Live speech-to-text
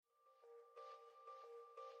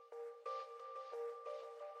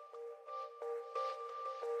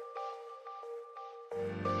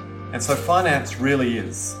And so finance really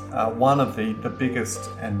is one of the biggest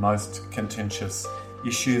and most contentious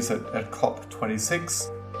issues at COP26.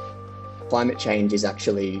 Climate change is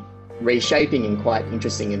actually reshaping in quite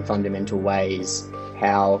interesting and fundamental ways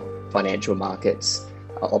how financial markets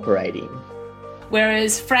are operating.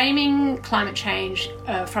 Whereas framing climate change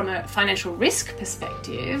from a financial risk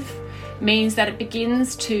perspective means that it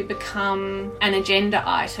begins to become an agenda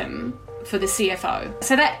item for the CFO.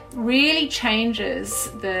 So that really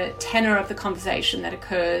changes the tenor of the conversation that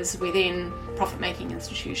occurs within profit-making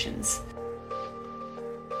institutions.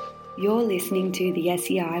 You're listening to the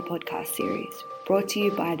SEI podcast series, brought to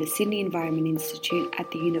you by the Sydney Environment Institute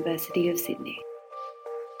at the University of Sydney.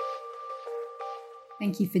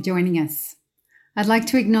 Thank you for joining us. I'd like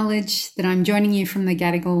to acknowledge that I'm joining you from the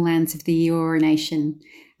Gadigal lands of the Eora Nation,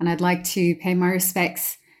 and I'd like to pay my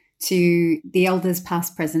respects to the elders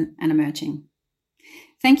past, present and emerging.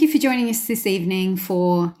 Thank you for joining us this evening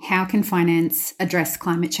for How Can Finance Address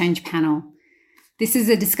Climate Change panel. This is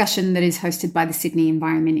a discussion that is hosted by the Sydney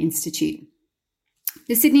Environment Institute.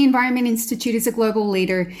 The Sydney Environment Institute is a global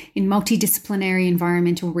leader in multidisciplinary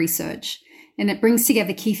environmental research, and it brings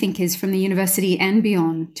together key thinkers from the university and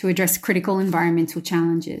beyond to address critical environmental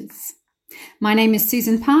challenges. My name is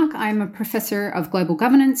Susan Park. I'm a Professor of Global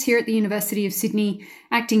Governance here at the University of Sydney,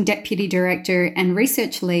 Acting Deputy Director and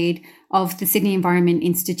Research Lead of the Sydney Environment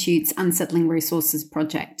Institute's Unsettling Resources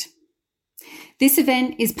project. This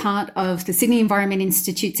event is part of the Sydney Environment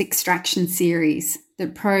Institute's Extraction series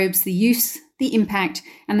that probes the use, the impact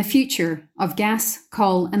and the future of gas,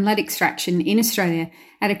 coal and lead extraction in Australia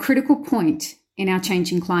at a critical point in our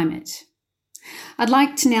changing climate. I'd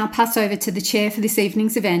like to now pass over to the chair for this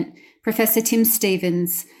evening's event, Professor Tim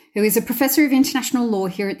Stevens, who is a Professor of International Law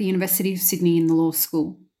here at the University of Sydney in the Law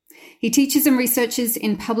School. He teaches and researches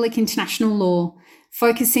in public international law,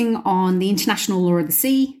 focusing on the international law of the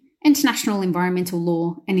sea, international environmental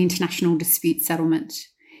law and international dispute settlement.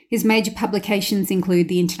 His major publications include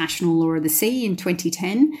the International Law of the Sea in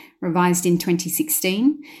 2010, revised in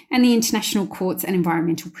 2016, and the International Courts and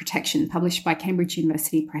Environmental Protection, published by Cambridge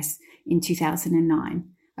University Press in 2009.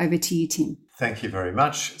 Over to you, Tim. Thank you very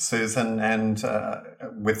much, Susan. And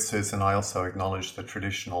with Susan, I also acknowledge the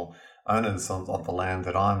traditional owners of the land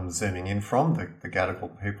that I'm zooming in from, the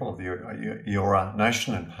Gadigal people of the Eora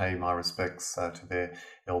Nation, and pay my respects to their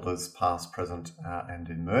elders past, present and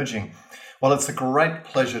emerging. Well, it's a great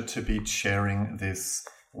pleasure to be chairing this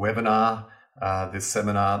webinar, this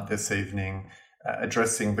seminar this evening,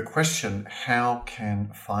 addressing the question, how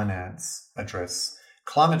can finance address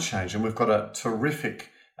climate change? And we've got a terrific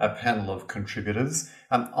panel of contributors.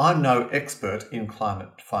 I'm no expert in climate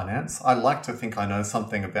finance. I like to think I know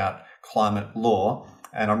something about climate law,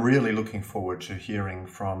 and I'm really looking forward to hearing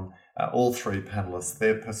from all three panelists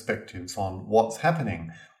their perspectives on what's happening.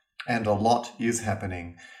 And a lot is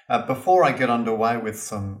happening. Before I get underway with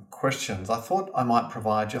some questions, I thought I might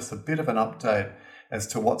provide just a bit of an update as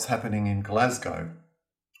to what's happening in Glasgow,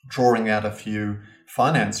 drawing out a few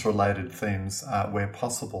finance-related themes where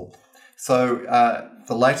possible. So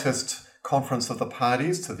the latest Conference of the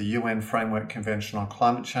Parties to the UN Framework Convention on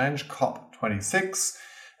Climate Change, COP26,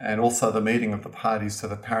 and also the meeting of the parties to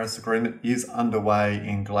the Paris Agreement is underway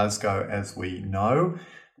in Glasgow, as we know.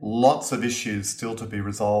 Lots of issues still to be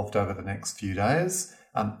resolved over the next few days.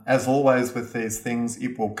 As always with these things,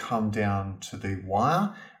 it will come down to the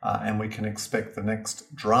wire, and we can expect the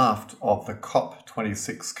next draft of the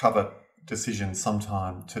COP26 cover decision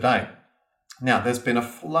sometime today. Now, there's been a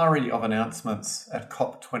flurry of announcements at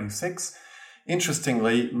COP26.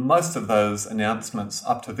 Interestingly, most of those announcements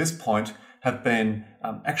up to this point have been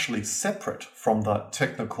actually separate from the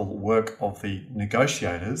technical work of the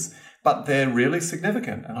negotiators, but they're really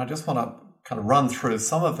significant. And I just want to kind of run through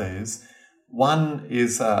some of these. One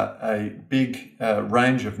is a big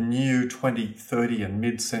range of new 2030 and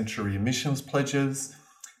mid-century emissions pledges.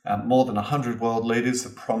 More than 100 world leaders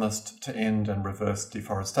have promised to end and reverse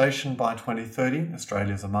deforestation by 2030.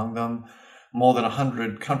 Australia's among them. More than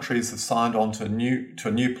 100 countries have signed on to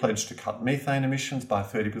a new pledge to cut methane emissions by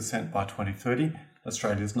 30% by 2030.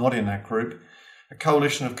 Australia's not in that group. A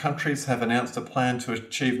coalition of countries have announced a plan to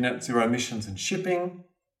achieve net zero emissions in shipping.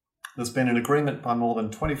 There's been an agreement by more than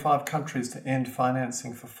 25 countries to end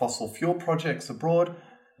financing for fossil fuel projects abroad.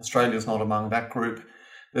 Australia's not among that group.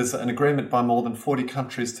 There's an agreement by more than 40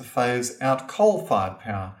 countries to phase out coal-fired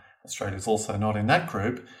power. Australia's also not in that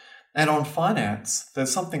group. And on finance,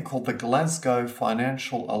 there's something called the Glasgow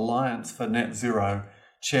Financial Alliance for Net Zero,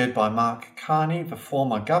 chaired by Mark Carney, the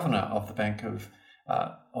former governor of the Bank of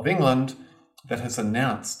England, that has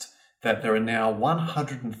announced that there are now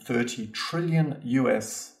 $130 trillion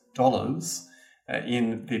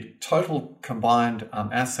in the total combined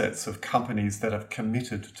assets of companies that have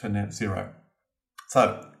committed to net zero.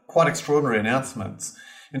 So quite extraordinary announcements.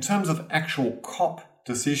 In terms of actual COP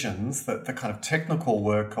decisions, the kind of technical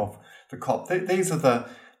work of the COP, these are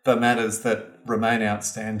the matters that remain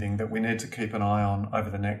outstanding that we need to keep an eye on over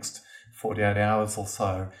the next 48 hours or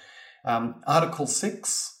so. Article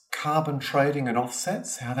 6, carbon trading and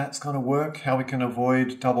offsets, how that's going to work, how we can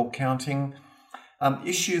avoid double counting.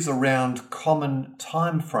 Issues around common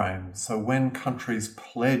timeframes, so when countries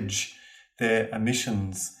pledge their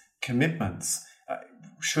emissions commitments,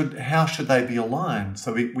 how should they be aligned?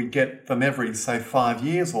 So we get them every, say, 5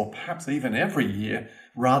 years or perhaps even every year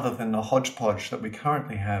rather than the hodgepodge that we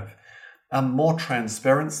currently have. More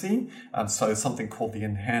transparency, so something called the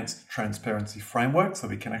Enhanced Transparency Framework, so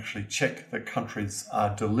we can actually check that countries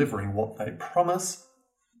are delivering what they promise.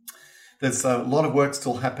 There's a lot of work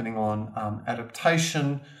still happening on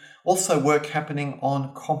adaptation, also work happening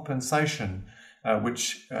on compensation,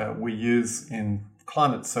 which we use in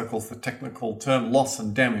climate circles, the technical term loss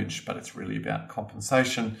and damage, but it's really about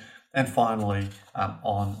compensation. And finally,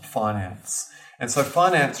 on finance. And so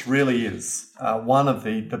finance really is one of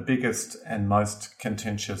the biggest and most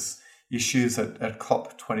contentious issues at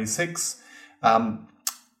COP26.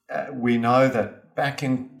 We know that back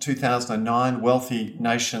in 2009, wealthy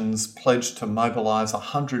nations pledged to mobilise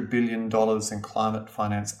 $100 billion in climate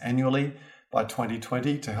finance annually by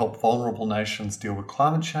 2020 to help vulnerable nations deal with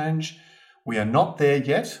climate change. We are not there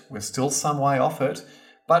yet. We're still some way off it.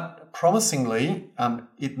 But promisingly,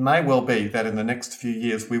 it may well be that in the next few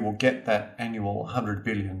years we will get that annual $100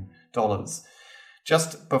 billion.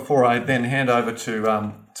 Just before I then hand over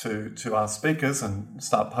to our speakers and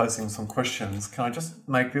start posing some questions, can I just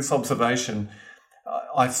make this observation?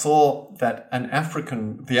 I saw that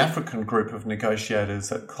the African group of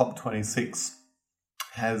negotiators at COP26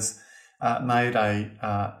 has made a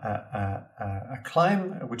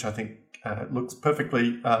claim, which I think looks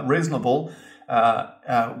perfectly reasonable,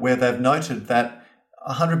 where they've noted that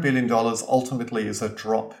 $100 billion ultimately is a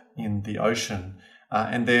drop in the ocean.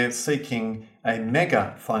 And they're seeking a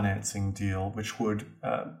mega financing deal, which would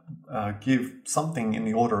give something in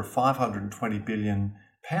the order of £520 billion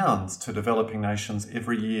to developing nations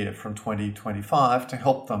every year from 2025 to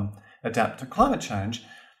help them adapt to climate change.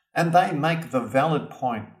 And they make the valid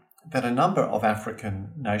point that a number of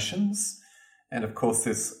African nations, and of course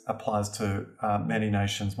this applies to many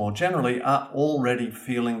nations more generally, are already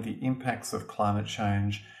feeling the impacts of climate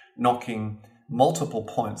change, knocking multiple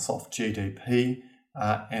points off GDP,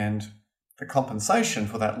 and the compensation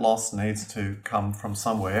for that loss needs to come from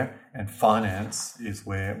somewhere, and finance is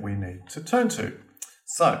where we need to turn to.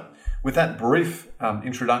 So, with that brief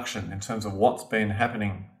introduction in terms of what's been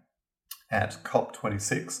happening at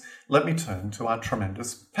COP26, let me turn to our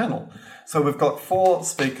tremendous panel. So we've got 4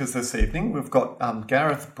 speakers this evening. We've got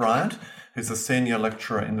Gareth Bryant, who's a senior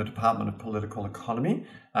lecturer in the Department of Political Economy,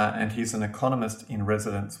 and he's an economist in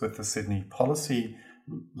residence with the Sydney Policy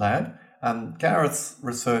Lab. Gareth's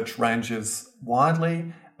research ranges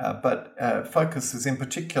widely, but focuses in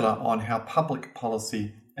particular on how public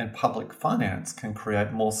policy and public finance can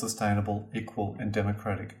create more sustainable, equal and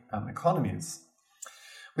democratic economies.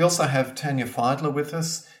 We also have Tanya Feidler with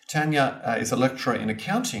us. Tanya is a lecturer in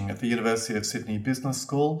accounting at the University of Sydney Business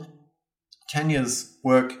School. Tanya's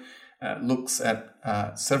work looks at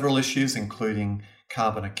several issues, including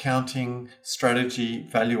carbon accounting, strategy,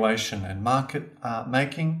 valuation and market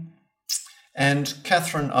making. And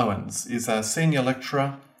Catherine Owens is a senior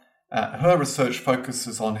lecturer. Her research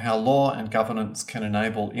focuses on how law and governance can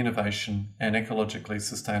enable innovation and ecologically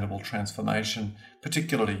sustainable transformation,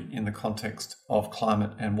 particularly in the context of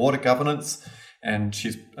climate and water governance. And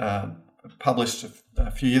she's published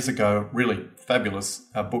a few years ago a really fabulous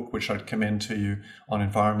book, which I'd commend to you, on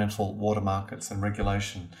environmental water markets and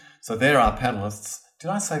regulation. So there are panellists.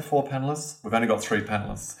 Did I say 4 panellists? We've only got 3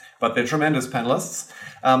 panellists, but they're tremendous panellists.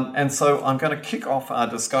 And so I'm going to kick off our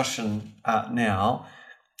discussion now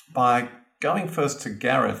by going first to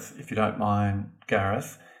Gareth, if you don't mind,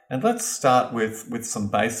 Gareth. And let's start with some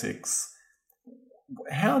basics.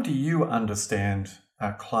 How do you understand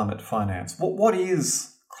climate finance? What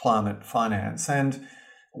is climate finance, and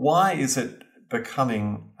why is it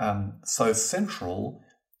becoming so central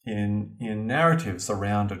in narratives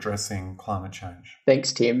around addressing climate change?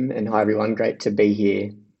 Thanks, Tim, and hi, everyone. Great to be here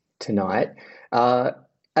tonight. At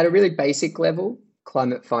a really basic level,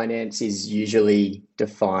 climate finance is usually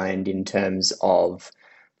defined in terms of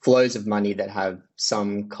flows of money that have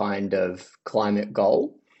some kind of climate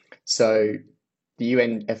goal. So the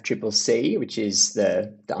UNFCCC, which is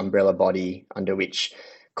the umbrella body under which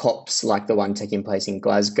COPs like the one taking place in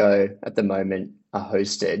Glasgow at the moment are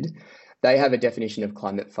hosted, they have a definition of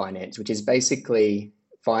climate finance, which is basically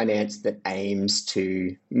finance that aims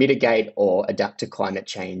to mitigate or adapt to climate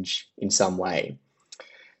change in some way.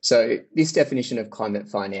 So this definition of climate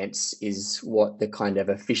finance is what the kind of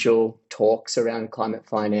official talks around climate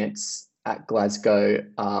finance at Glasgow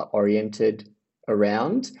are oriented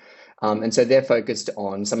around. And so they're focused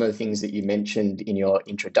on some of the things that you mentioned in your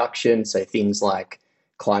introduction. So things like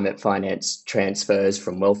climate finance transfers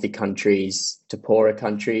from wealthy countries to poorer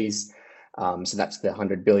countries. So that's the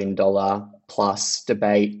 $100 billion plus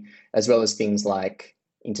debate, as well as things like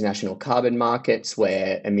international carbon markets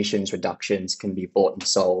where emissions reductions can be bought and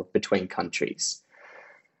sold between countries.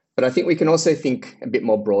 But I think we can also think a bit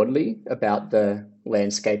more broadly about the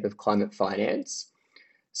landscape of climate finance.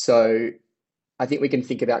 So I think we can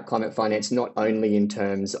think about climate finance not only in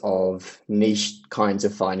terms of niche kinds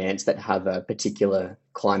of finance that have a particular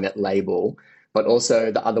climate label, but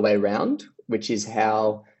also the other way around, which is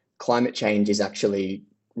how climate change is actually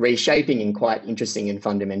reshaping in quite interesting and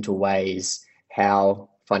fundamental ways how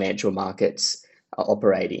financial markets are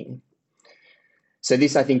operating. So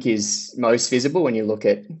this, I think, is most visible when you look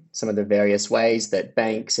at some of the various ways that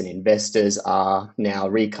banks and investors are now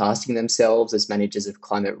recasting themselves as managers of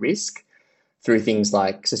climate risk through things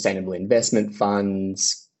like sustainable investment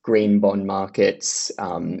funds, green bond markets,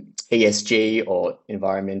 ESG or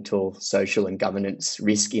environmental, social and governance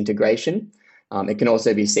risk integration. It can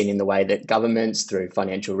also be seen in the way that governments, through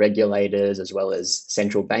financial regulators, as well as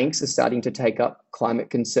central banks, are starting to take up climate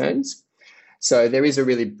concerns. So there is a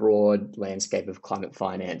really broad landscape of climate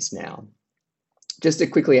finance now. Just to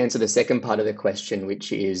quickly answer the second part of the question,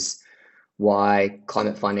 which is why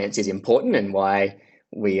climate finance is important and why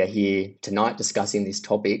we are here tonight discussing this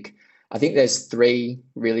topic, I think there's three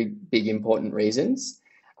really big important reasons.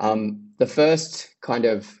 The first kind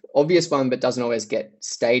of obvious one, but doesn't always get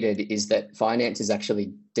stated, is that finance is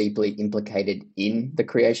actually deeply implicated in the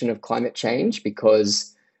creation of climate change,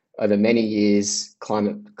 because over many years,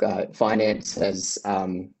 climate finance has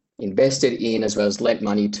invested in as well as lent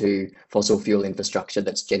money to fossil fuel infrastructure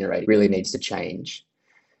that's generated really needs to change.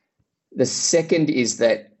 The second is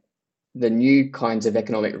that the new kinds of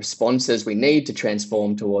economic responses we need to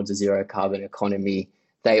transform towards a zero carbon economy,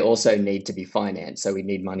 they also need to be financed. So we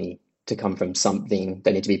need money to come from something,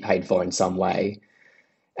 they need to be paid for in some way.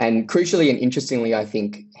 And crucially and interestingly, I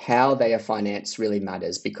think how they are financed really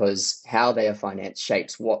matters, because how they are financed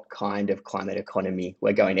shapes what kind of climate economy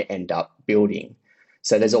we're going to end up building.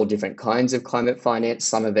 So there's all different kinds of climate finance.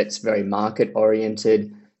 Some of it's very market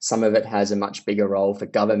oriented. Some of it has a much bigger role for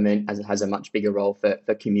government, as it has a much bigger role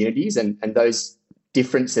for communities. And those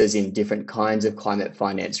differences in different kinds of climate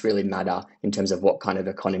finance really matter in terms of what kind of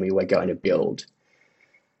economy we're going to build.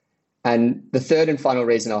 And the third and final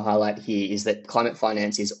reason I'll highlight here is that climate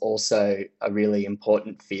finance is also a really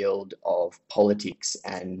important field of politics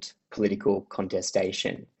and political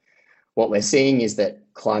contestation. What we're seeing is that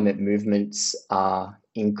climate movements are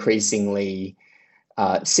increasingly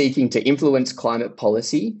seeking to influence climate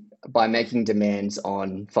policy by making demands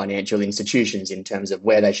on financial institutions in terms of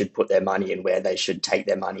where they should put their money and where they should take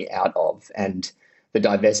their money out of. And the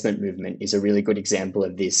divestment movement is a really good example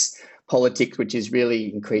of this. Politics, which is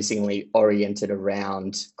really increasingly oriented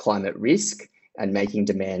around climate risk and making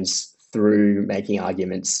demands through making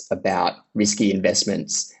arguments about risky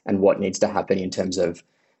investments and what needs to happen in terms of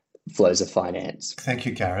flows of finance. Thank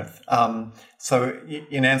you, Gareth. So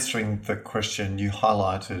in answering the question, you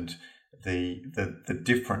highlighted the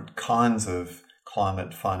different kinds of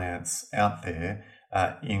climate finance out there,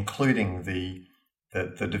 including the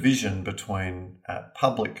division between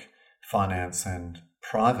public finance and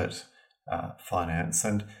private finance.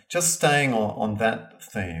 And just staying on that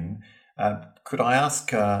theme, could I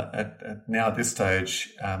ask at this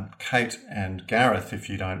stage, Kate and Gareth, if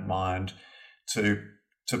you don't mind, to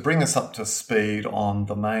bring us up to speed on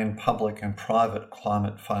the main public and private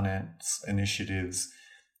climate finance initiatives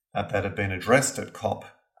that have been addressed at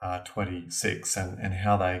COP26 and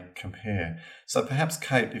how they compare. So perhaps,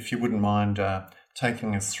 Kate, if you wouldn't mind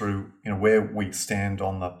taking us through where we stand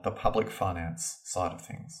on the public finance side of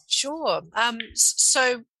things. Sure.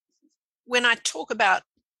 So when I talk about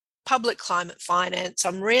public climate finance,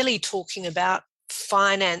 I'm really talking about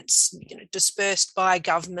finance dispersed by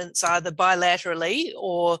governments either bilaterally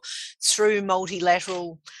or through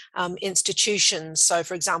multilateral institutions. So,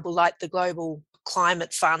 for example, like the Global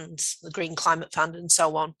Climate Fund, the Green Climate Fund, and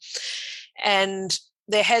so on. And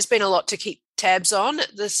there has been a lot to tabs on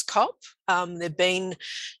at this COP. There have been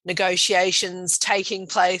negotiations taking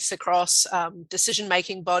place across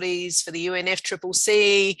decision-making bodies for the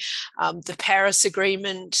UNFCCC, the Paris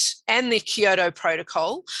Agreement, and the Kyoto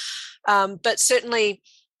Protocol. But certainly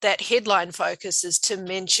that headline focus, as Tim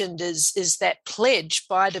mentioned, is that pledge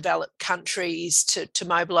by developed countries to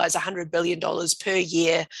mobilise $100 billion per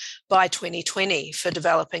year by 2020 for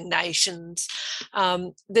developing nations.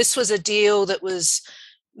 This was a deal that was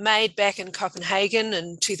made back in Copenhagen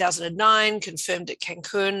in 2009, confirmed at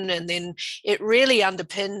Cancun, and then it really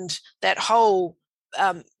underpinned that whole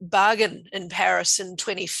bargain in Paris in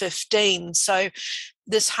 2015. So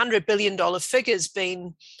this $100 billion figure has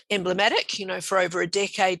been emblematic, for over a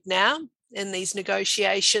decade now in these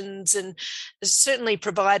negotiations, and has certainly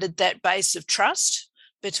provided that base of trust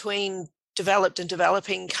between developed and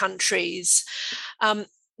developing countries.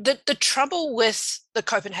 The trouble with the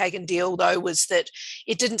Copenhagen deal, though, was that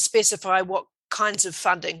it didn't specify what kinds of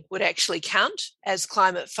funding would actually count as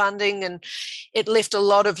climate funding, and it left a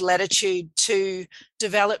lot of latitude to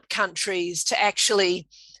developed countries to actually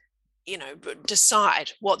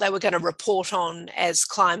decide what they were going to report on as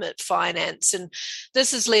climate finance. And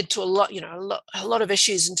this has led to a lot of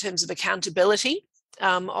issues in terms of accountability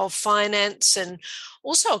of finance, and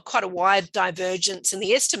also quite a wide divergence in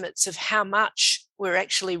the estimates of how much we're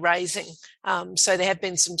actually raising. So there have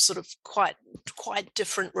been some sort of quite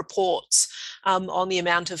different reports on the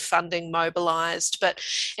amount of funding mobilised. But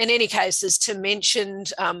in any case, as Tim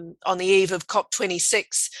mentioned, on the eve of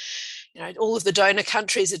COP26, all of the donor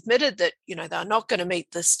countries admitted that, they're not going to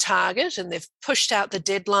meet this target, and they've pushed out the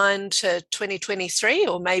deadline to 2023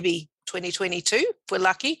 or maybe 2022, if we're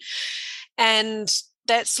lucky. And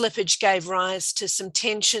that slippage gave rise to some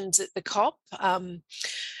tensions at the COP.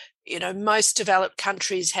 Most developed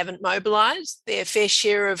countries haven't mobilised their fair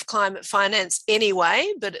share of climate finance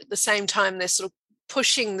anyway, but at the same time, they're sort of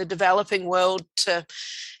pushing the developing world to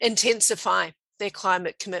intensify their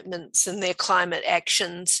climate commitments and their climate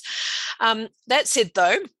actions. That said,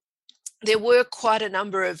 though, there were quite a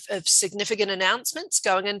number of significant announcements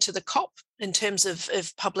going into the COP in terms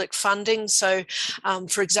of public funding. So,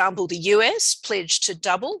 for example, the US pledged to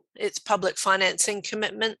double its public financing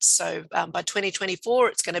commitments. So by 2024,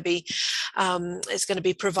 it's going to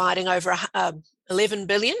be providing over 11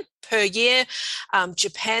 billion per year.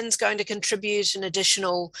 Japan's going to contribute an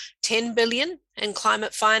additional 10 billion in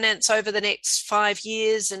climate finance over the next 5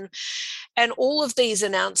 years. And all of these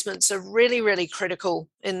announcements are really, really critical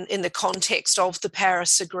in the context of the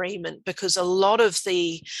Paris Agreement, because a lot of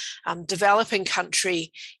the developing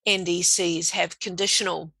country NDCs have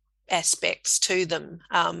conditional aspects to them.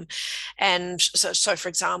 And so, for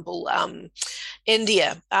example,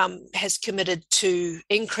 India has committed to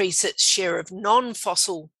increase its share of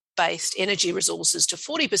non-fossil based energy resources to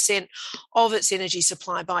 40% of its energy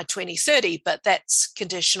supply by 2030, but that's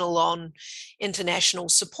conditional on international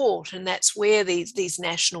support, and that's where these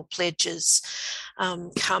national pledges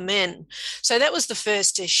come in. So that was the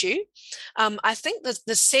first issue. I think that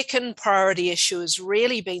the second priority issue has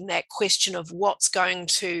really been that question of what's going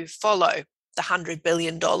to follow the $100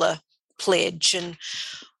 billion pledge. And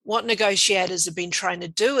what negotiators have been trying to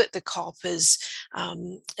do at the COP is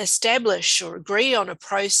establish or agree on a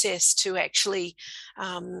process to actually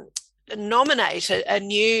nominate a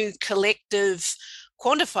new collective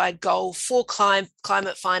quantified goal for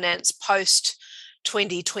climate finance post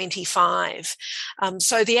 2025.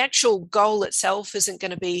 So the actual goal itself isn't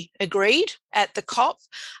going to be agreed at the COP.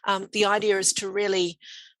 The idea is to really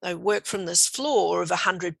work from this floor of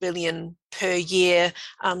 100 billion per year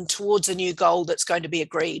towards a new goal that's going to be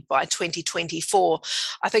agreed by 2024.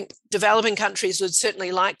 I think developing countries would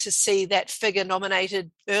certainly like to see that figure nominated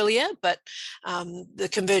earlier, but the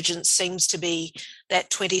convergence seems to be that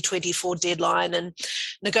 2024 deadline, and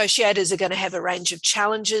negotiators are going to have a range of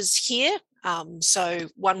challenges here. So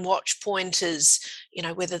one watch point is,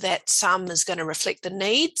 whether that sum is going to reflect the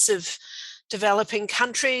needs of developing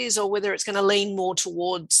countries, or whether it's going to lean more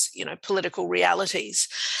towards, political realities.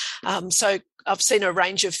 So I've seen a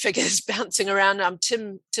range of figures bouncing around.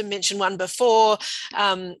 Tim mentioned one before.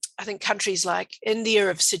 I think countries like India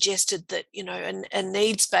have suggested that, a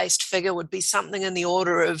needs-based figure would be something in the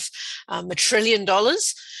order of $1 trillion,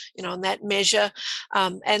 on that measure.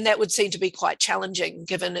 And that would seem to be quite challenging,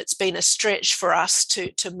 given it's been a stretch for us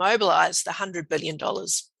to mobilise the $100 billion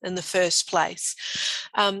in the first place.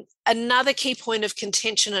 Another key point of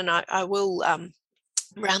contention, and I will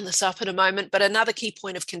round this up in a moment, but another key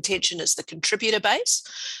point of contention is the contributor base.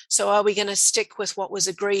 So are we going to stick with what was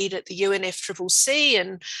agreed at the UNFCCC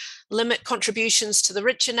and limit contributions to the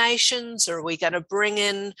richer nations, or are we going to bring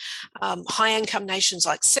in high income nations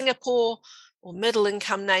like Singapore or middle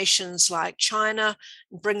income nations like China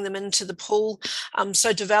and bring them into the pool.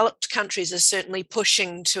 So developed countries are certainly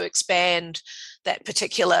pushing to expand that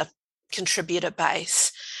particular contributor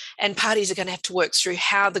base. And parties are going to have to work through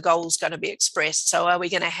how the goal is going to be expressed. So are we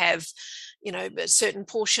going to have a certain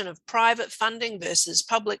portion of private funding versus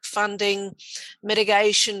public funding,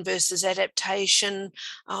 mitigation versus adaptation,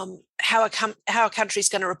 how are countries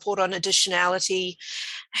going to report on additionality,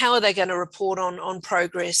 how are they going to report on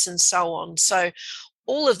progress, and so on. So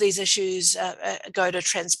all of these issues go to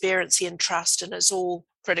transparency and trust, and it's all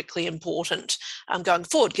critically important going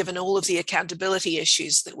forward, given all of the accountability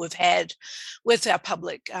issues that we've had with our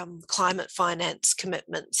public climate finance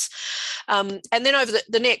commitments. And then over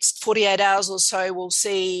the next 48 hours or so, we'll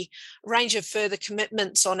see a range of further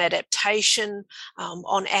commitments on adaptation,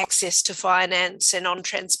 on access to finance, and on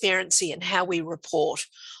transparency and how we report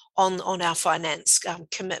on our finance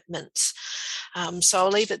commitments. So I'll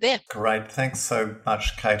leave it there. Great. Thanks so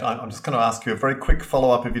much, Kate. I'm just going to ask you a very quick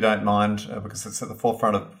follow-up, if you don't mind, because it's at the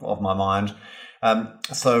forefront of my mind.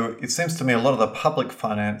 So it seems to me a lot of the public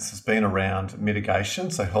finance has been around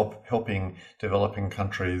mitigation, so helping developing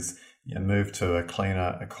countries move to a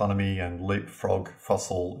cleaner economy and leapfrog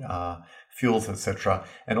fossil fuels, etc.,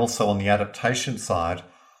 and also on the adaptation side.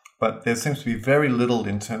 But there seems to be very little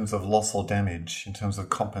in terms of loss or damage, in terms of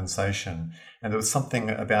compensation. And there was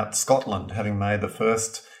something about Scotland having made the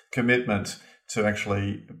first commitment to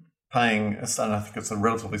actually paying, and I think it's a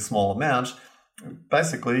relatively small amount,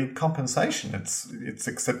 basically compensation. It's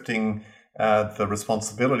accepting the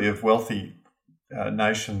responsibility of wealthy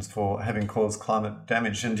nations for having caused climate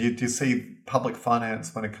damage. And do you see public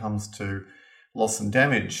finance when it comes to loss and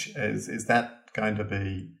damage? Is that going to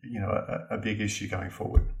be a big issue going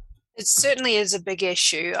forward? It certainly is a big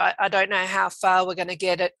issue. I don't know how far we're going to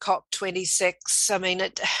get at COP26. I mean,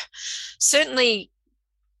 it certainly,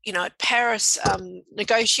 at Paris,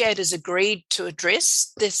 negotiators agreed to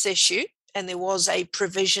address this issue, and there was a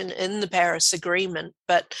provision in the Paris Agreement,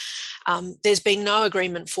 but there's been no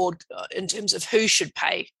agreement in terms of who should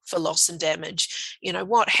pay for loss and damage.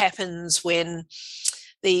 What happens when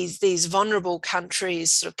these vulnerable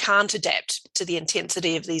countries sort of can't adapt to the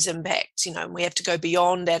intensity of these impacts, and we have to go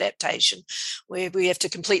beyond adaptation, where we have to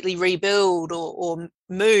completely rebuild or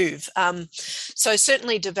move. So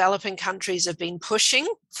certainly developing countries have been pushing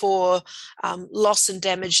for loss and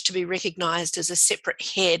damage to be recognised as a separate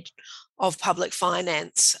head of public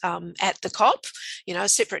finance at the COP, a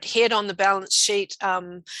separate head on the balance sheet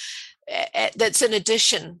that's in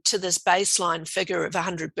addition to this baseline figure of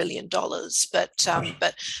 $100 billion.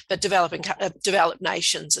 But developed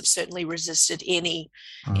nations have certainly resisted any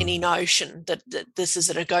notion that this is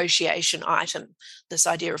a negotiation item, this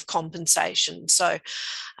idea of compensation. So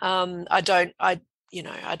I don't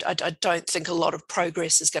think a lot of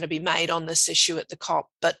progress is going to be made on this issue at the COP,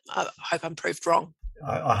 but I hope I'm proved wrong.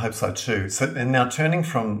 I hope so too. So, and now turning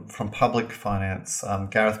from public finance,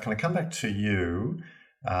 Gareth, can I come back to you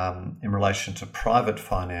in relation to private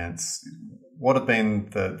finance? What have been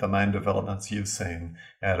the main developments you've seen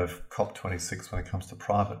out of COP26 when it comes to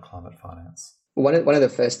private climate finance? One of the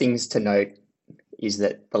first things to note is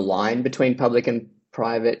that the line between public and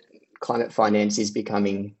private climate finance is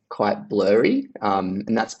becoming quite blurry,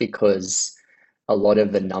 and that's because a lot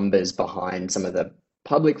of the numbers behind some of the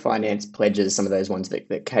public finance pledges, some of those ones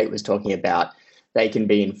that Kate was talking about, they can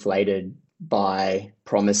be inflated by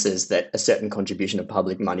promises that a certain contribution of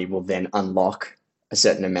public money will then unlock a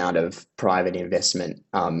certain amount of private investment,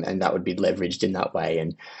 and that would be leveraged in that way.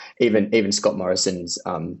 And even Scott Morrison's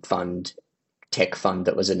tech fund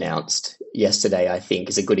that was announced yesterday, I think,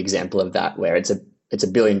 is a good example of that, where it's a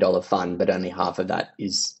 $1 billion fund, but only half of that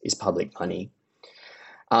is public money.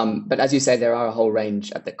 But as you say, there are a whole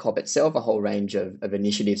range at the COP itself, a whole range of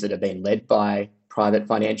initiatives that have been led by private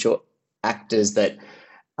financial actors that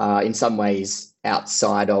are in some ways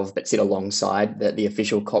outside of, but sit alongside the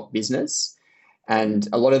official COP business. And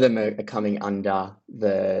a lot of them are coming under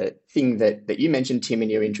the thing that you mentioned, Tim, in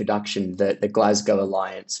your introduction, the Glasgow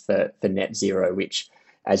Alliance for Net Zero, which,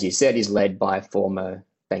 as you said, is led by former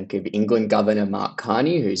Bank of England Governor Mark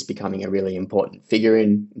Carney, who's becoming a really important figure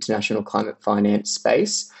in international climate finance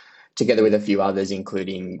space, together with a few others,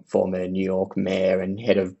 including former New York Mayor and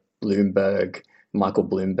head of Bloomberg, Michael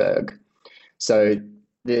Bloomberg. So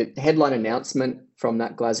the headline announcement from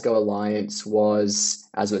that Glasgow Alliance was,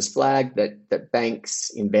 as was flagged, that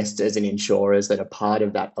banks, investors and insurers that are part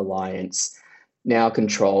of that alliance now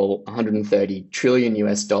control $130 trillion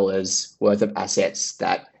worth of assets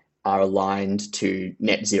that are aligned to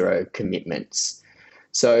net zero commitments.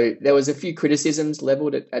 So there was a few criticisms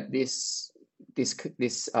leveled at this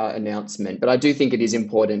this announcement, but I do think it is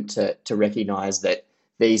important to recognise that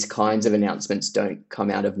these kinds of announcements don't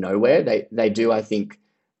come out of nowhere. They do, I think,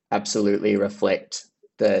 absolutely reflect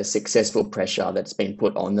the successful pressure that's been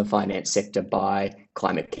put on the finance sector by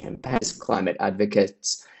climate campaigners, climate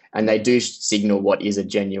advocates, and they do signal what is a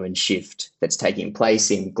genuine shift that's taking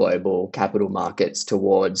place in global capital markets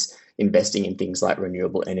towards investing in things like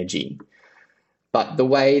renewable energy. But the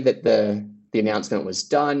way that the announcement was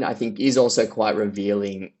done, I think, is also quite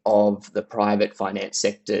revealing of the private finance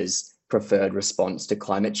sector's preferred response to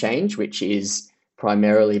climate change, which is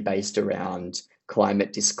primarily based around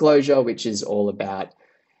climate disclosure, which is all about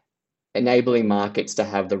enabling markets to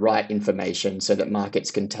have the right information so that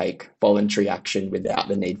markets can take voluntary action without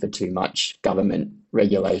the need for too much government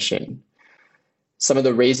regulation. Some of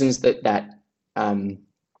the reasons that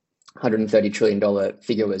 $130 trillion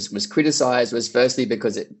figure was criticised was firstly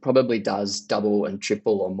because it probably does double and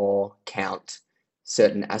triple or more count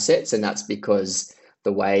certain assets, and that's because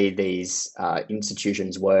the way these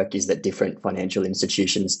institutions work is that different financial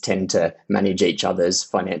institutions tend to manage each other's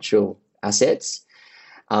financial assets.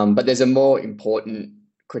 But there's a more important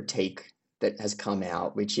critique that has come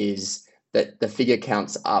out, which is that the figure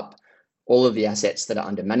counts up all of the assets that are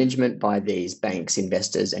under management by these banks,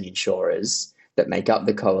 investors, and insurers that make up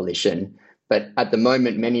the coalition. But at the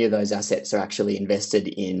moment, many of those assets are actually invested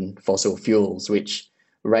in fossil fuels, which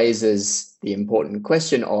raises the important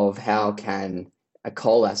question of how can a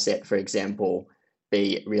coal asset, for example,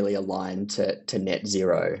 be really aligned to net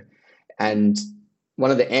zero. And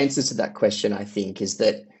one of the answers to that question, I think, is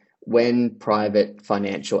that when private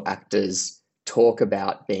financial actors talk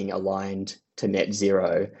about being aligned to net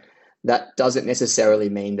zero, that doesn't necessarily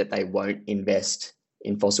mean that they won't invest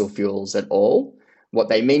in fossil fuels at all. What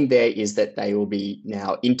they mean there is that they will be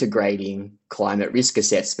now integrating climate risk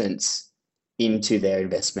assessments into their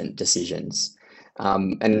investment decisions.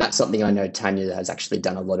 And that's something I know Tanya has actually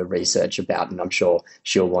done a lot of research about, and I'm sure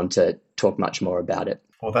she'll want to talk much more about it.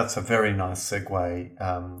 Well, that's a very nice segue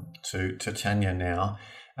to Tanya now.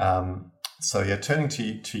 So yeah, turning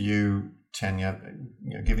to you, Tanya,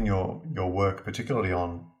 given your work particularly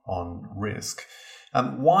on risk,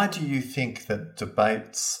 why do you think that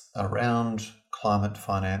debates around climate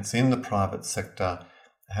finance in the private sector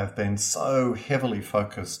have been so heavily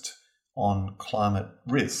focused on climate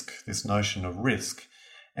risk, this notion of risk?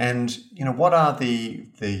 And what are the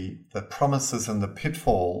promises and the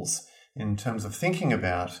pitfalls in terms of thinking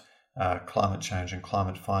about climate change and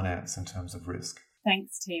climate finance in terms of risk?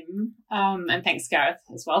 Thanks, Tim, and thanks, Gareth,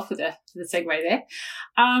 as well for the segue there.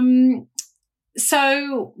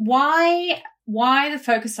 So why the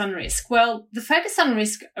focus on risk? Well, the focus on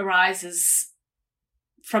risk arises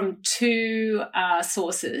from two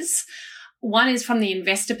sources. One is from the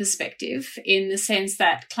investor perspective, in the sense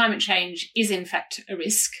that climate change is in fact a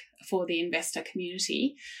risk for the investor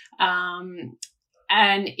community.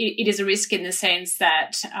 And it is a risk in the sense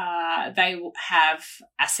that they will have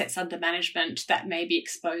assets under management that may be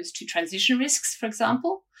exposed to transition risks, for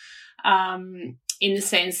example, in the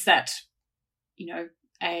sense that,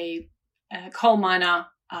 a coal miner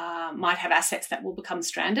might have assets that will become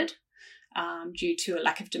stranded due to a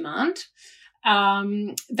lack of demand.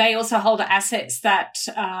 They also hold assets that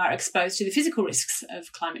are exposed to the physical risks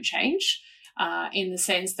of climate change, in the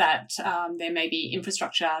sense that there may be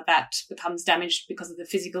infrastructure that becomes damaged because of the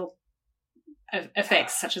physical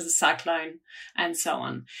effects, such as a cyclone and so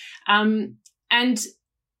on. And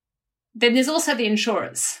then there's also the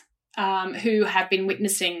insurers who have been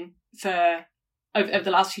witnessing over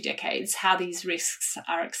the last few decades how these risks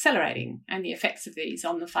are accelerating and the effects of these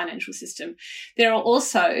on the financial system. There are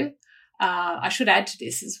also, I should add to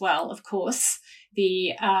this as well, of course,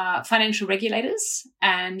 the financial regulators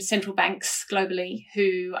and central banks globally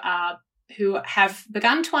who have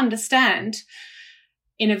begun to understand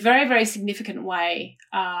in a very, very significant way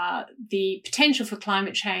the potential for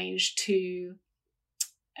climate change to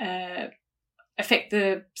affect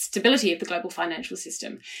the stability of the global financial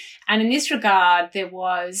system. And in this regard, there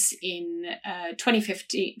was in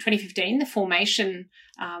 2015 the formation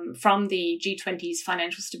from the G20's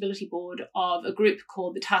Financial Stability Board of a group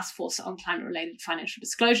called the Task Force on Climate-Related Financial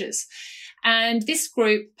Disclosures. And this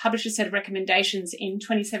group published a set of recommendations in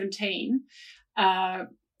 2017,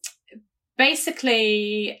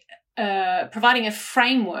 basically providing a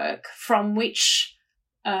framework from which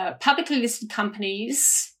publicly listed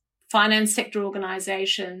companies, finance sector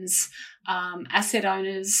organisations, asset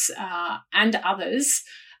owners, and others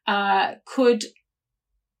could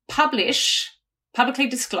publicly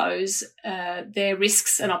disclose their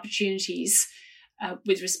risks and opportunities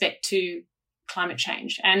with respect to climate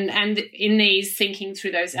change. And in these, thinking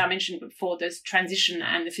through those, I mentioned before, there's transition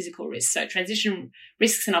and the physical risks. So transition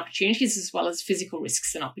risks and opportunities, as well as physical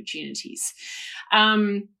risks and opportunities.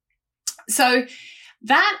 So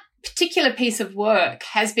that particular piece of work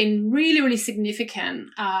has been really, really significant,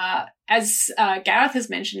 as Gareth has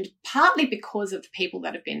mentioned, partly because of the people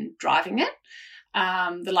that have been driving it,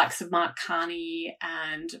 the likes of Mark Carney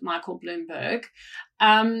and Michael Bloomberg.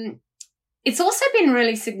 It's also been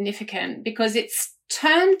really significant because it's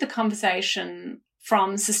turned the conversation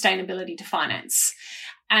from sustainability to finance.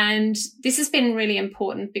 And this has been really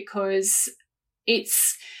important because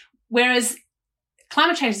whereas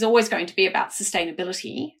climate change is always going to be about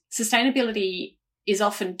sustainability, sustainability is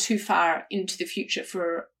often too far into the future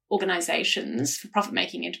for organisations, for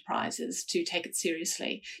profit-making enterprises to take it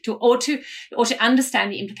seriously, or to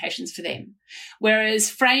understand the implications for them. Whereas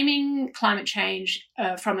framing climate change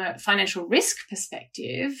from a financial risk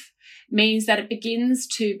perspective means that it begins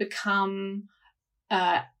to become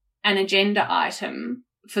an agenda item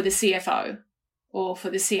for the CFO or for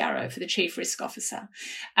the CRO, for the Chief Risk Officer.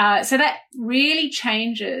 So that really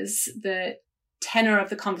changes the tenor of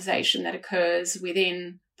the conversation that occurs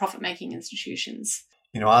within profit-making institutions.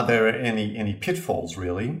 Are there any pitfalls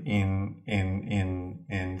really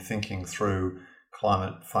in thinking through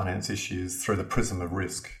climate finance issues through the prism of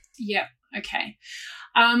risk? Yeah. Okay.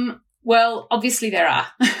 Well, obviously there are,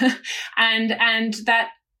 and that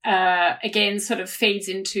again sort of feeds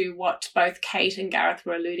into what both Kate and Gareth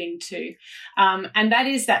were alluding to, and that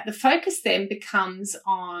is that the focus then becomes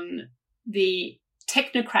on the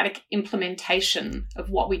technocratic implementation of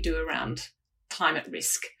what we do around climate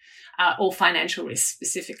risk. Or financial risk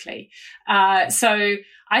specifically. So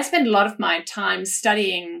I spend a lot of my time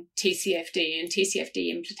studying TCFD and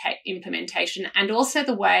TCFD implementation, and also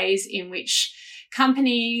the ways in which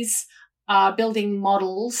companies are building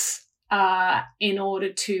models in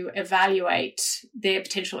order to evaluate their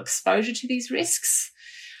potential exposure to these risks,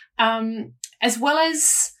 as well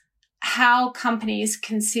as how companies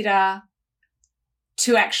consider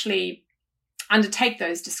to actually undertake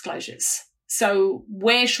those disclosures. So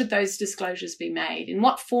where should those disclosures be made? In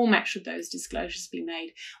what format should those disclosures be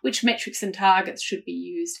made? Which metrics and targets should be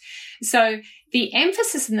used? So the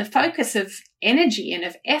emphasis and the focus of energy and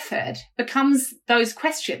of effort becomes those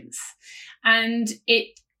questions. And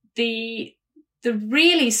the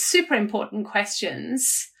really super important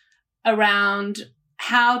questions around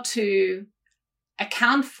how to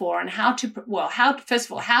account for and how to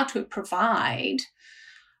provide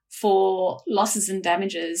for losses and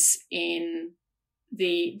damages in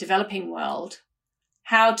the developing world,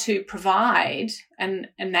 how to provide and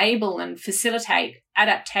enable and facilitate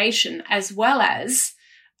adaptation as well as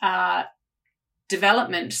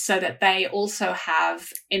development so that they also have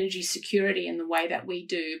energy security in the way that we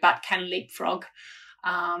do, but can leapfrog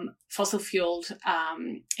fossil-fueled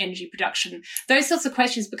energy production. Those sorts of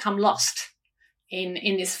questions become lost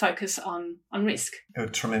in this focus on risk.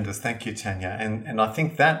 Tremendous. Thank you, Tanya. And I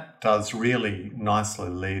think that does really nicely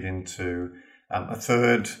lead into a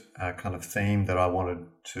third kind of theme that I wanted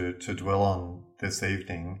to dwell on this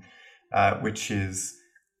evening, which is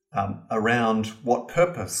around what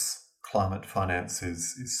purpose climate finance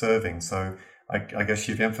is serving. So I guess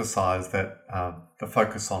you've emphasised that the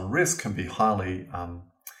focus on risk can be highly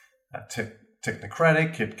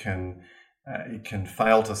technocratic. It can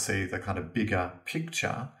fail to see the kind of bigger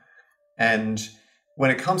picture. And when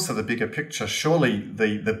it comes to the bigger picture, surely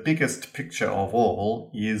the biggest picture of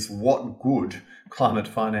all is what good climate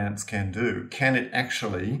finance can do. Can it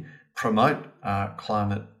actually promote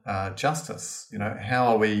climate justice? How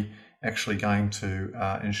are we actually going to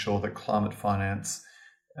ensure that climate finance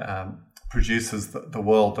produces the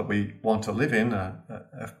world that we want to live in,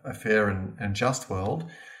 a fair and just world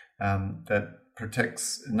that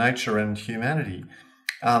protects nature and humanity.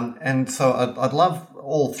 And so I'd love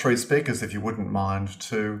all three speakers, if you wouldn't mind,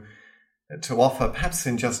 to offer, perhaps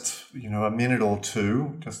in just a minute or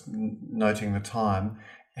two, just noting the time,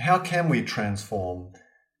 how can we transform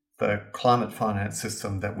the climate finance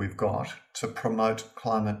system that we've got to promote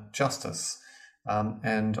climate justice?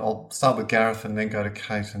 And I'll start with Gareth and then go to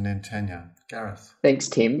Kate and then Tanya. Gareth. Thanks,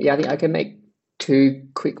 Tim. Yeah, I think I can make two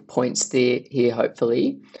quick points here,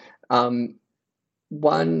 hopefully.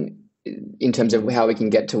 One, in terms of how we can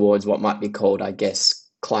get towards what might be called, I guess,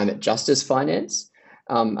 climate justice finance.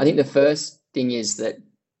 I think the first thing is that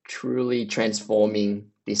truly transforming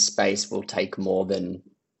this space will take more than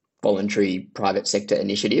voluntary private sector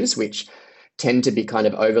initiatives, which tend to be kind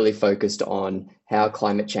of overly focused on how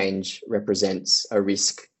climate change represents a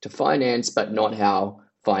risk to finance, but not how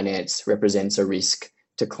finance represents a risk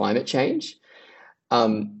to climate change.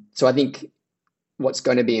 So I think what's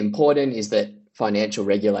going to be important is that financial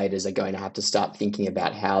regulators are going to have to start thinking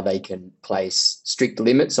about how they can place strict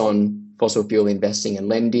limits on fossil fuel investing and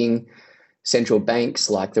lending. Central banks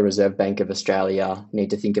like the Reserve Bank of Australia need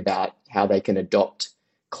to think about how they can adopt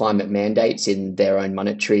climate mandates in their own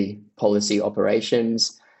monetary policy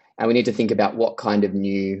operations. And we need to think about what kind of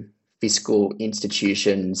new fiscal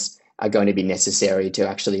institutions are going to be necessary to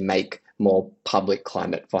actually make more public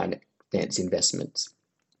climate finance investments.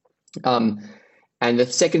 And the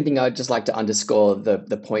second thing I'd just like to underscore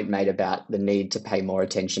the point made about the need to pay more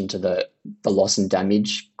attention to the loss and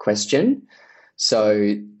damage question.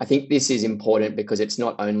 So I think this is important because it's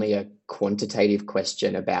not only a quantitative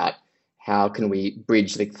question about how can we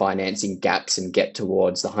bridge the financing gaps and get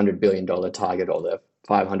towards the $100 billion target or the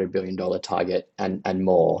 $500 billion target and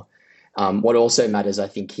more. What also matters, I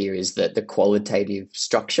think, here is that the qualitative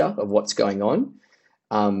structure of what's going on.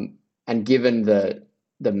 And given the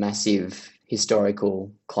massive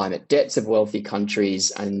historical climate debts of wealthy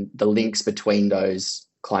countries and the links between those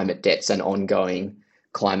climate debts and ongoing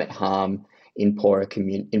climate harm in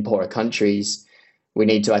poorer countries, we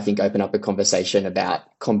need to, I think, open up a conversation about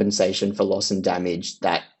compensation for loss and damage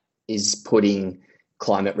that is putting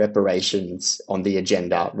climate reparations on the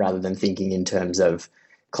agenda rather than thinking in terms of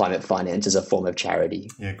climate finance as a form of charity.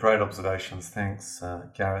 Yeah, great observations. Thanks,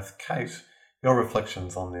 Gareth. Kate, your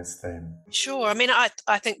reflections on this theme? Sure. I mean,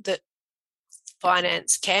 I think that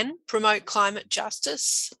finance can promote climate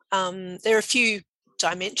justice. There are a few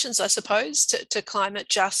dimensions, I suppose, to climate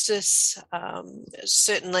justice.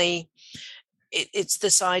 Certainly, it's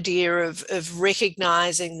this idea of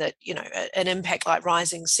recognising that, you know, an impact like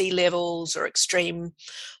rising sea levels or extreme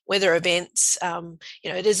weather events, you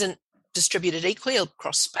know, it isn't distributed equally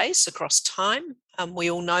across space, across time. We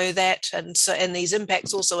all know that, and these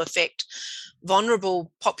impacts also affect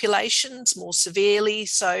vulnerable populations more severely.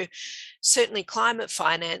 So certainly climate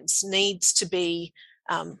finance needs to be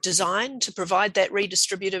designed to provide that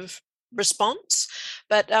redistributive response.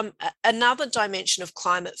 But another dimension of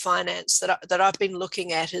climate finance that I've been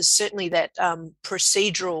looking at is certainly that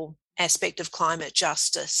procedural aspect of climate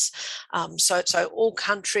justice. So all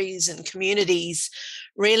countries and communities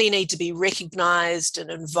really need to be recognised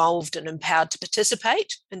and involved and empowered to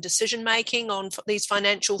participate in decision making on these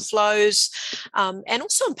financial flows, and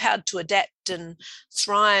also empowered to adapt and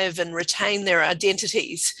thrive and retain their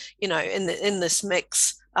identities, you know, in this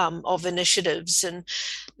mix of initiatives. And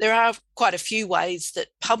there are quite a few ways that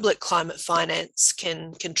public climate finance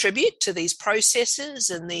can contribute to these processes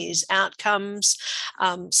and these outcomes.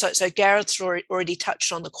 So Gareth's already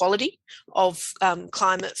touched on the quality of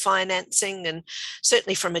climate financing, and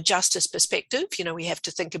certainly from a justice perspective, you know, we have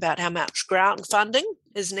to think about how much grant funding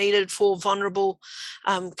is needed for vulnerable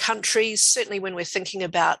countries, certainly when we're thinking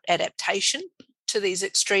about adaptation to these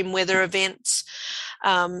extreme weather events.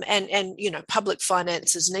 And you know, public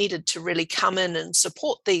finance is needed to really come in and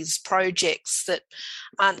support these projects that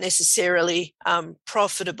aren't necessarily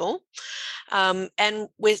profitable. And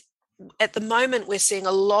at the moment, we're seeing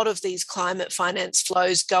a lot of these climate finance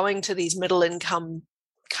flows going to these middle income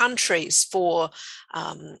countries for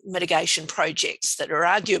mitigation projects that are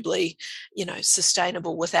arguably, you know,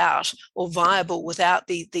 sustainable without or viable without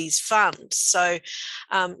these funds. So,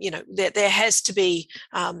 you know, there has to be,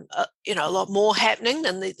 you know, a lot more happening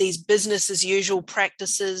than these business as usual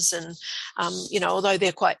practices. And, you know, although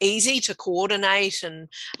they're quite easy to coordinate and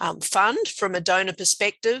fund from a donor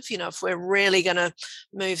perspective, you know, if we're really going to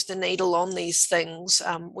move the needle on these things,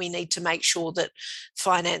 we need to make sure that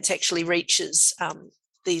finance actually reaches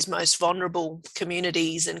these most vulnerable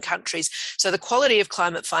communities and countries. So the quality of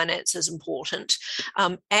climate finance is important.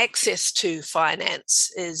 Access to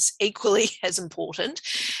finance is equally as important.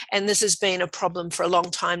 And this has been a problem for a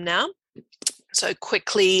long time now. So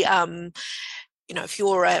quickly, you know, if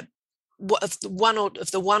you're one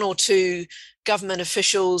or two government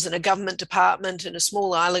officials in a government department in a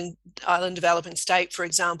small island developing state, for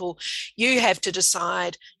example, you have to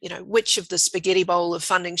decide, you know, which of the spaghetti bowl of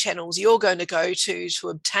funding channels you're going to go to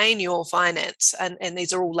obtain your finance. And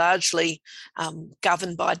these are all largely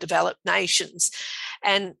governed by developed nations.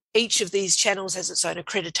 And each of these channels has its own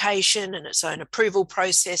accreditation and its own approval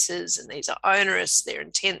processes, and these are onerous, they're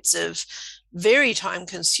intensive, very time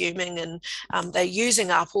consuming, and they're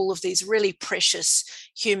using up all of these really precious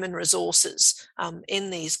human resources in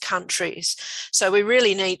these countries. So we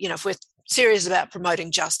really need, you know, if we're serious about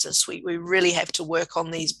promoting justice, we really have to work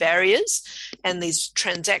on these barriers and these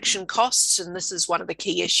transaction costs. And this is one of the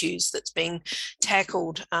key issues that's being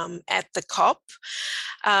tackled at the COP.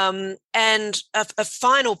 And a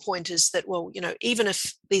final point is that, well, you know, even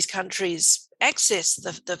if these countries access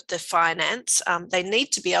the finance, they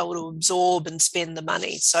need to be able to absorb and spend the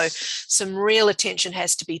money. So some real attention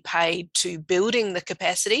has to be paid to building the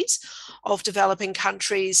capacities of developing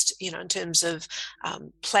countries, in terms of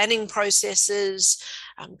planning processes,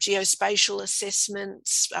 geospatial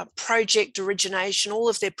assessments, project origination, all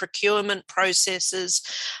of their procurement processes,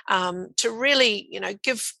 to really,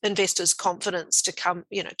 give investors confidence to come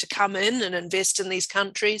in and invest in these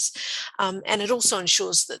countries. And it also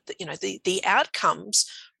ensures that, the outcomes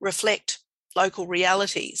reflect local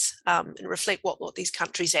realities and reflect what these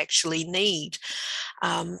countries actually need.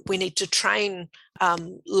 We need to train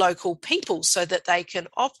local people so that they can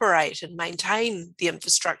operate and maintain the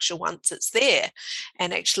infrastructure once it's there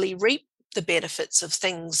and actually reap the benefits of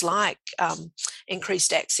things like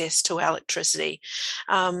increased access to electricity.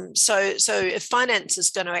 So if finance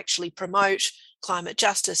is going to actually promote climate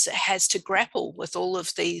justice, it has to grapple with all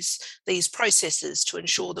of these processes to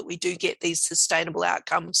ensure that we do get these sustainable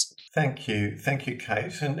outcomes. Thank you,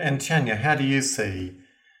 Kate. And Tanya, how do you see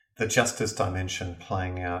the justice dimension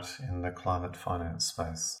playing out in the climate finance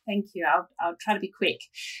space? Thank you. I'll try to be quick.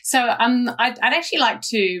 So I'd actually like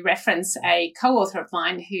to reference a co-author of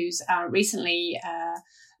mine who's recently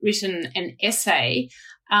written an essay.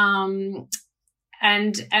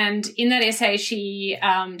 And in that essay, she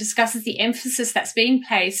discusses the emphasis that's being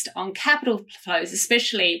placed on capital flows,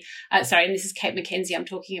 especially, and this is Kate McKenzie I'm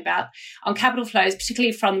talking about, on capital flows,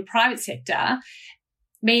 particularly from the private sector,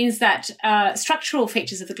 means that structural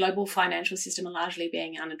features of the global financial system are largely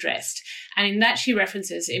being unaddressed. And in that, she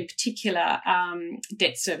references in particular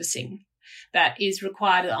debt servicing that is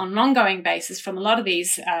required on an ongoing basis from a lot of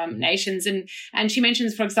these nations. And she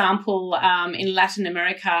mentions, for example, in Latin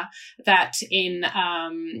America, that in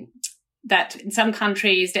some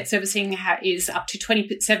countries, debt servicing is up to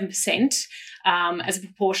 27% as a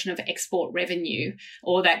proportion of export revenue,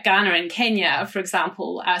 or that Ghana and Kenya, for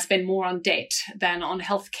example, spend more on debt than on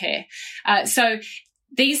healthcare. So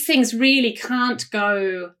these things really can't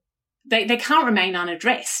go... They can't remain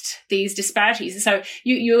unaddressed, these disparities. So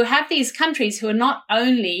you have these countries who are not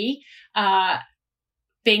only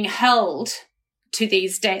being held to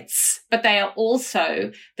these debts, but they are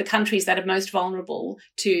also the countries that are most vulnerable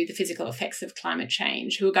to the physical effects of climate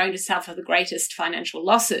change, who are going to suffer the greatest financial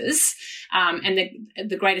losses and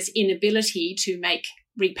the greatest inability to make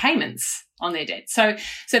repayments on their debt. So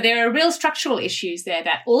there are real structural issues there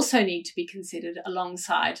that also need to be considered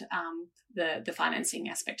alongside the financing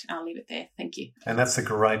aspect. I'll leave it there. Thank you. And that's a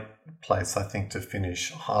great place, I think, to finish,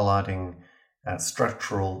 highlighting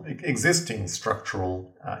existing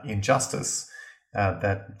structural injustice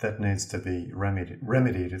that needs to be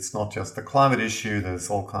remedied. It's not just the climate issue. There's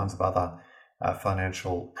all kinds of other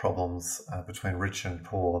financial problems between rich and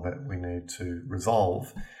poor that we need to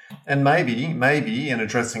resolve. And maybe in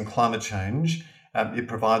addressing climate change, it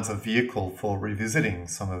provides a vehicle for revisiting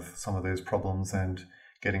some of these problems and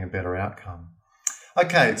getting a better outcome.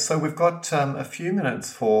 Okay, so we've got a few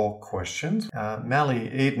minutes for questions.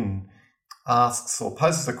 Mally Eden asks or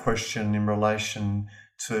poses a question in relation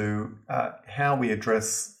to how we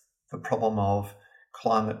address the problem of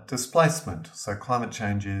climate displacement. So climate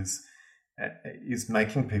change is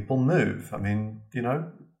making people move. I mean,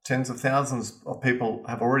 tens of thousands of people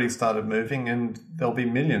have already started moving, and there'll be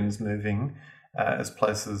millions moving as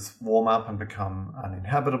places warm up and become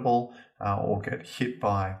uninhabitable or get hit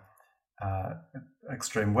by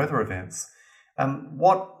extreme weather events.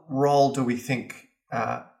 What role do we think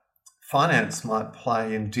finance might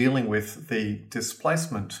play in dealing with the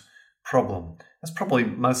displacement problem? That's probably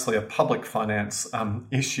mostly a public finance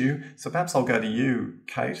issue. So perhaps I'll go to you,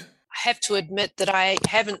 Kate. I have to admit that I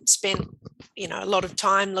haven't spent, a lot of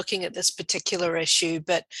time looking at this particular issue,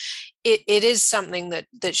 but it is something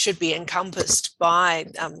that should be encompassed by,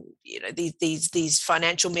 these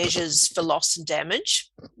financial measures for loss and damage,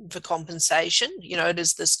 for compensation. It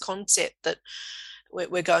is this concept that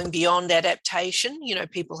we're going beyond adaptation.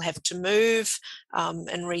 People have to move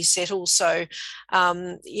and resettle. So,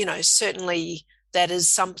 certainly that is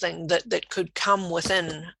something that could come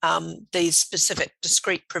within these specific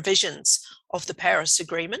discrete provisions of the Paris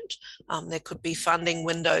Agreement. There could be funding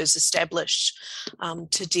windows established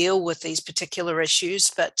to deal with these particular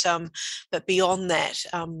issues, but beyond that,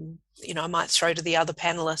 I might throw to the other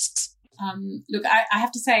panelists. Look, I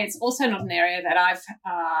have to say it's also not an area that I've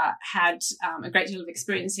had a great deal of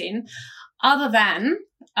experience in, other than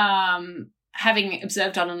having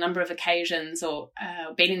observed on a number of occasions or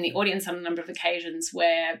been in the audience on a number of occasions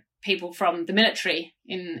where people from the military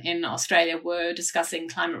in Australia were discussing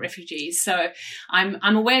climate refugees. So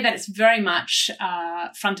I'm aware that it's very much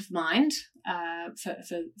front of mind for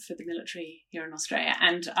the military here in Australia.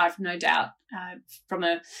 And I've no doubt from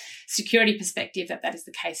a security perspective that is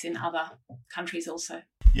the case in other countries also.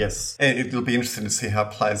 Yes, it'll be interesting to see how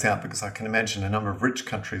it plays out, because I can imagine a number of rich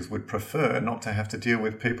countries would prefer not to have to deal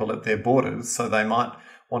with people at their borders, so they might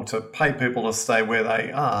want to pay people to stay where they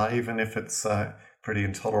are, even if it's pretty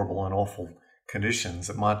intolerable and awful conditions.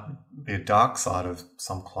 It might be a dark side of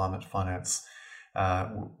some climate finance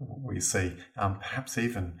we see. Perhaps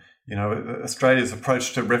even, Australia's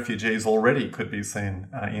approach to refugees already could be seen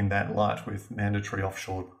in that light, with mandatory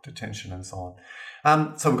offshore detention and so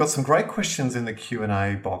on. So we've got some great questions in the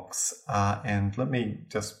Q&A box, and let me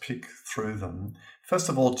just pick through them. First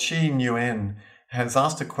of all, Chi Nguyen has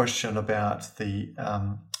asked a question about the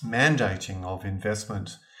mandating of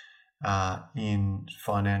investment by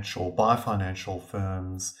financial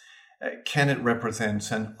firms. Can it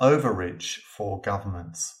represent an overreach for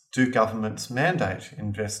governments? Do governments mandate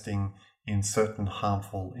investing in certain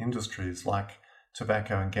harmful industries like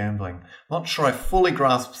tobacco and gambling? Not sure I fully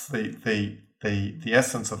grasp the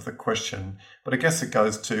essence of the question, but I guess it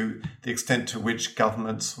goes to the extent to which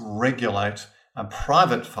governments regulate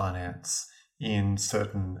private finance in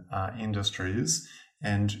certain industries,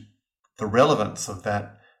 and the relevance of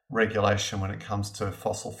that regulation when it comes to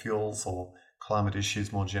fossil fuels or climate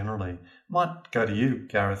issues more generally. Might go to you,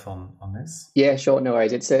 Gareth, on this. Yeah, sure, no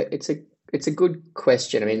worries. It's a good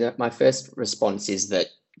question. I mean, my first response is that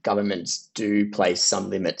governments do place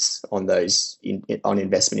some limits on on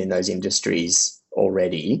investment in those industries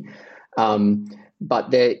already,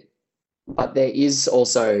 but there is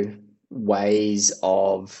also ways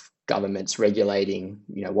of governments regulating,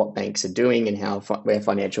 what banks are doing and where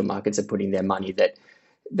financial markets are putting their money that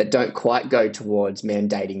don't quite go towards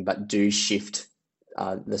mandating, but do shift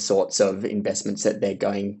the sorts of investments that they're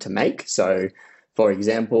going to make. So, for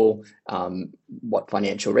example, what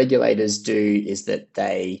financial regulators do is that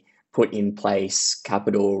they put in place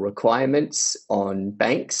capital requirements on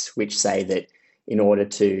banks, which say that in order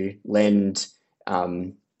to lend,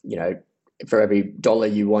 for every dollar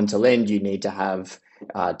you want to lend, you need to have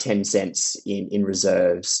 10 cents in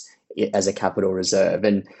reserves as a capital reserve.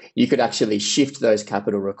 And you could actually shift those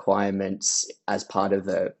capital requirements as part of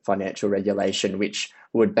the financial regulation, which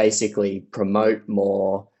would basically promote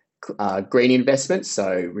more green investments,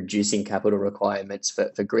 so reducing capital requirements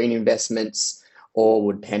for green investments, or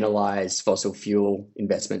would penalise fossil fuel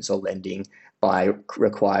investments or lending by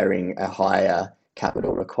requiring a higher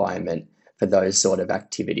capital requirement for those sort of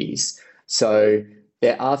activities. So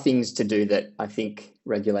there are things to do that I think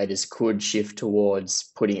regulators could shift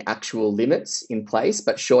towards putting actual limits in place,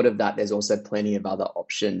 but short of that, there's also plenty of other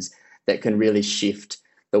options that can really shift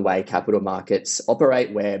the way capital markets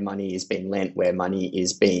operate, where money is being lent, where money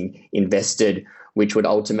is being invested, which would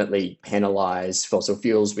ultimately penalise fossil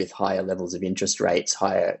fuels with higher levels of interest rates,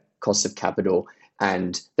 higher costs of capital,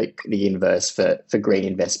 and the inverse for green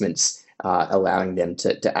investments, allowing them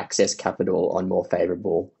to access capital on more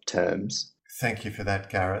favourable terms. Thank you for that,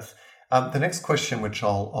 Gareth. The next question, which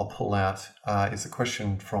I'll pull out, is a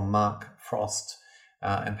question from Mark Frost.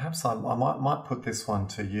 And perhaps I might put this one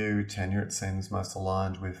to you, Tanya. It seems most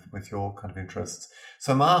aligned with your kind of interests.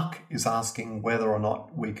 So Mark is asking whether or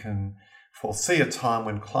not we can foresee a time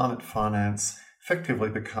when climate finance effectively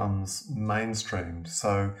becomes mainstreamed.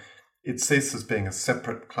 So it ceases being a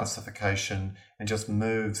separate classification and just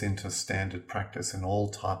moves into standard practice in all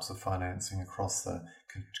types of financing across the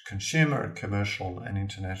consumer and commercial and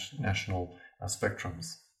international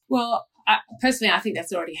spectrums. Well, personally, I think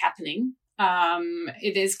that's already happening.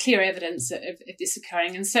 There's clear evidence of this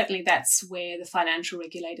occurring, and certainly that's where the financial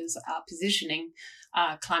regulators are positioning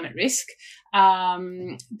climate risk.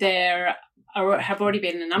 There have already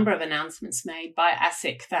been a number of announcements made by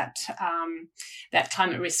ASIC that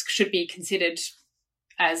climate risk should be considered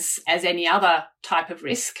as any other type of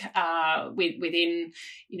risk within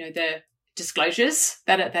the disclosures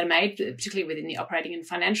that are made, particularly within the operating and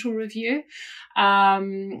financial review.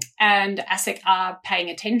 And ASIC are paying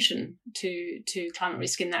attention to climate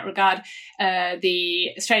risk in that regard. The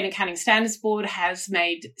Australian Accounting Standards Board has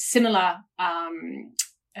made similar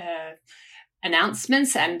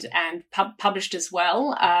announcements and published as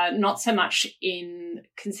well, not so much in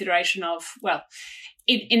consideration of,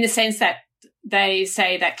 in the sense that they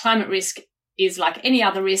say that climate risk is like any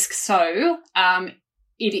other risk, so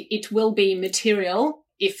it will be material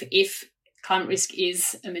if climate risk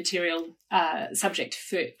is a material subject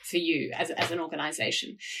for you as an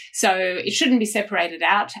organisation. So it shouldn't be separated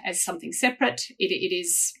out as something separate. It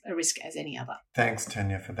is a risk as any other. Thanks,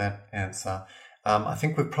 Tanya, for that answer. I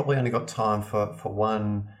think we've probably only got time for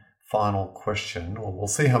one final question, or we'll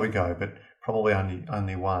see how we go, but probably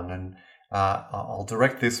only one. And I'll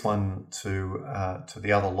direct this one to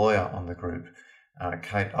the other lawyer on the group,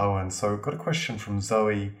 Kate Owen. So we've got a question from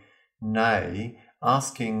Zoe Nay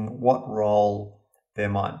asking what role there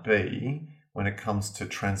might be when it comes to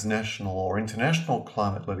transnational or international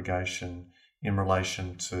climate litigation in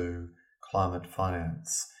relation to climate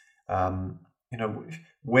finance.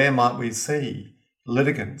 Where might we see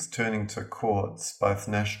litigants turning to courts, both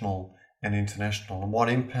national and international, and what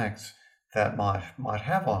impact that might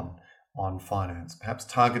have on finance, perhaps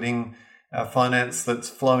targeting finance that's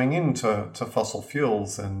flowing into fossil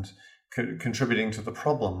fuels and contributing to the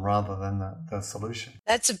problem rather than the solution?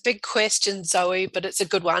 That's a big question, Zoe, but it's a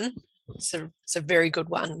good one. It's a very good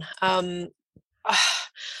one. I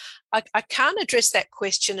can't address that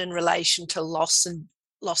question in relation to loss and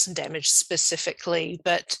damage specifically,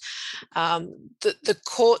 but the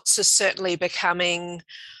courts are certainly becoming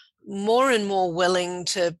more and more willing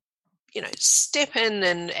to, step in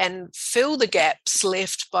and fill the gaps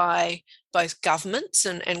left by both governments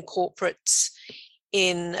and corporates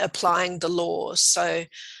in applying the law. So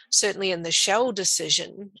certainly in the Shell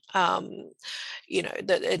decision, we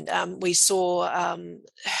saw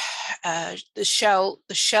the Shell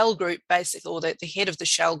Group, basically, or the head of the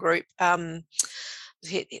Shell Group, the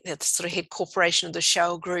sort of head corporation of the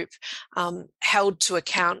Shell Group, held to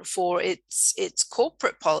account for its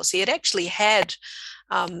corporate policy. It actually had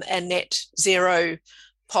a net zero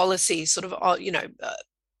policy, sort of,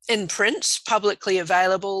 in print, publicly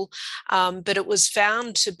available, but it was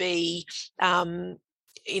found to be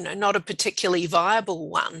not a particularly viable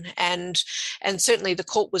one, and certainly the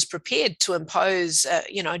court was prepared to impose a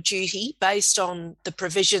duty based on the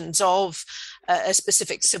provisions of a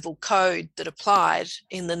specific civil code that applied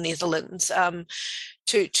in the Netherlands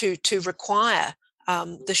to require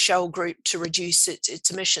the Shell Group to reduce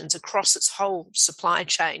its emissions across its whole supply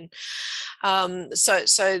chain.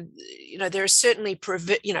 So there are certainly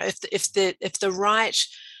if the right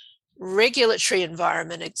regulatory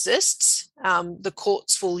environment exists, the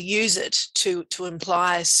courts will use it to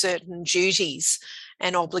imply certain duties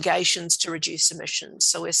and obligations to reduce emissions.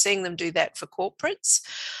 So we're seeing them do that for corporates.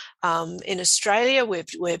 In Australia,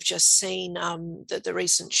 we've just seen the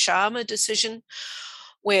recent Sharma decision,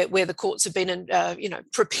 where the courts have been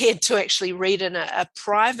prepared to actually read in a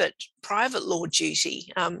private law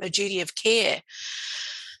duty, a duty of care,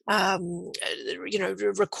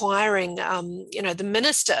 requiring the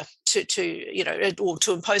minister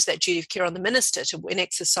to impose that duty of care on the minister when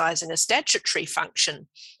exercising a statutory function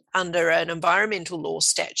under an environmental law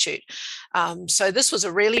statute. So this was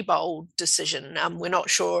a really bold decision. We're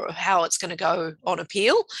not sure how it's going to go on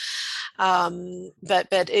appeal, but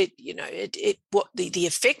what the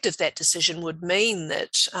effect of that decision would mean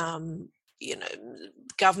that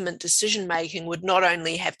government decision making would not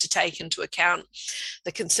only have to take into account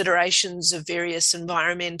the considerations of various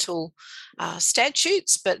environmental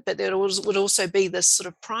statutes, but there would also be this sort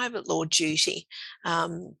of private law duty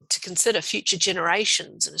to consider future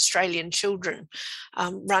generations and Australian children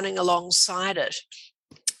running alongside it.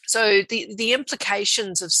 So the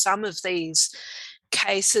implications of some of these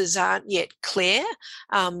cases aren't yet clear.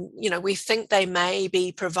 We think they may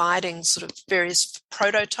be providing sort of various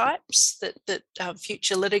prototypes that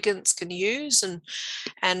future litigants can use and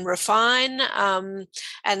refine.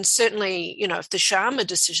 And certainly, if the Sharma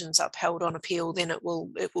decision's upheld on appeal, then it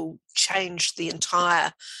will change the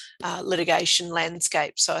entire litigation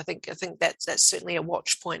landscape. So I think that's certainly a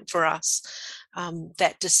watch point for us,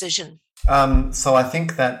 that decision. So I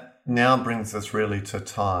think that now brings us really to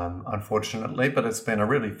time, unfortunately, but it's been a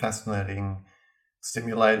really fascinating,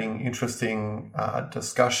 stimulating, interesting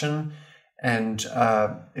discussion. And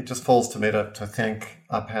it just falls to me to thank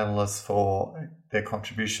our panellists for their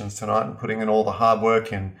contributions tonight and putting in all the hard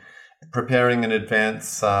work in preparing in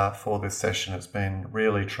advance for this session. It's been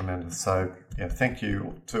really tremendous. So, thank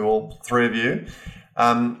you to all three of you.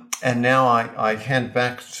 And now I hand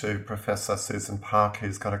back to Professor Susan Park,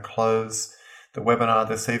 who's going to close the webinar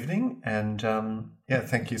this evening. And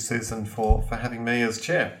thank you, Susan, for having me as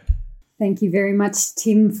chair. Thank you very much,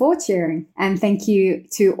 Tim, for chairing. And thank you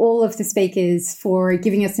to all of the speakers for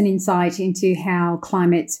giving us an insight into how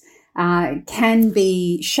climate can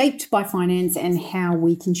be shaped by finance and how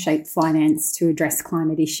we can shape finance to address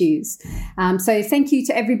climate issues. So thank you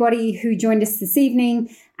to everybody who joined us this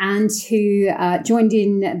evening and who joined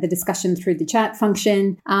in the discussion through the chat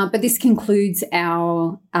function. But this concludes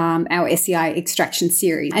our SEI extraction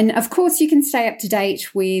series. And of course, you can stay up to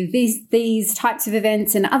date with these types of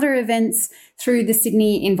events and other events through the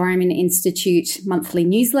Sydney Environment Institute monthly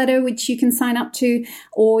newsletter, which you can sign up to,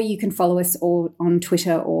 or you can follow us all on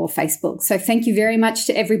Twitter or Facebook. So thank you very much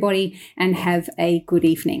to everybody and have a good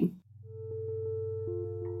evening.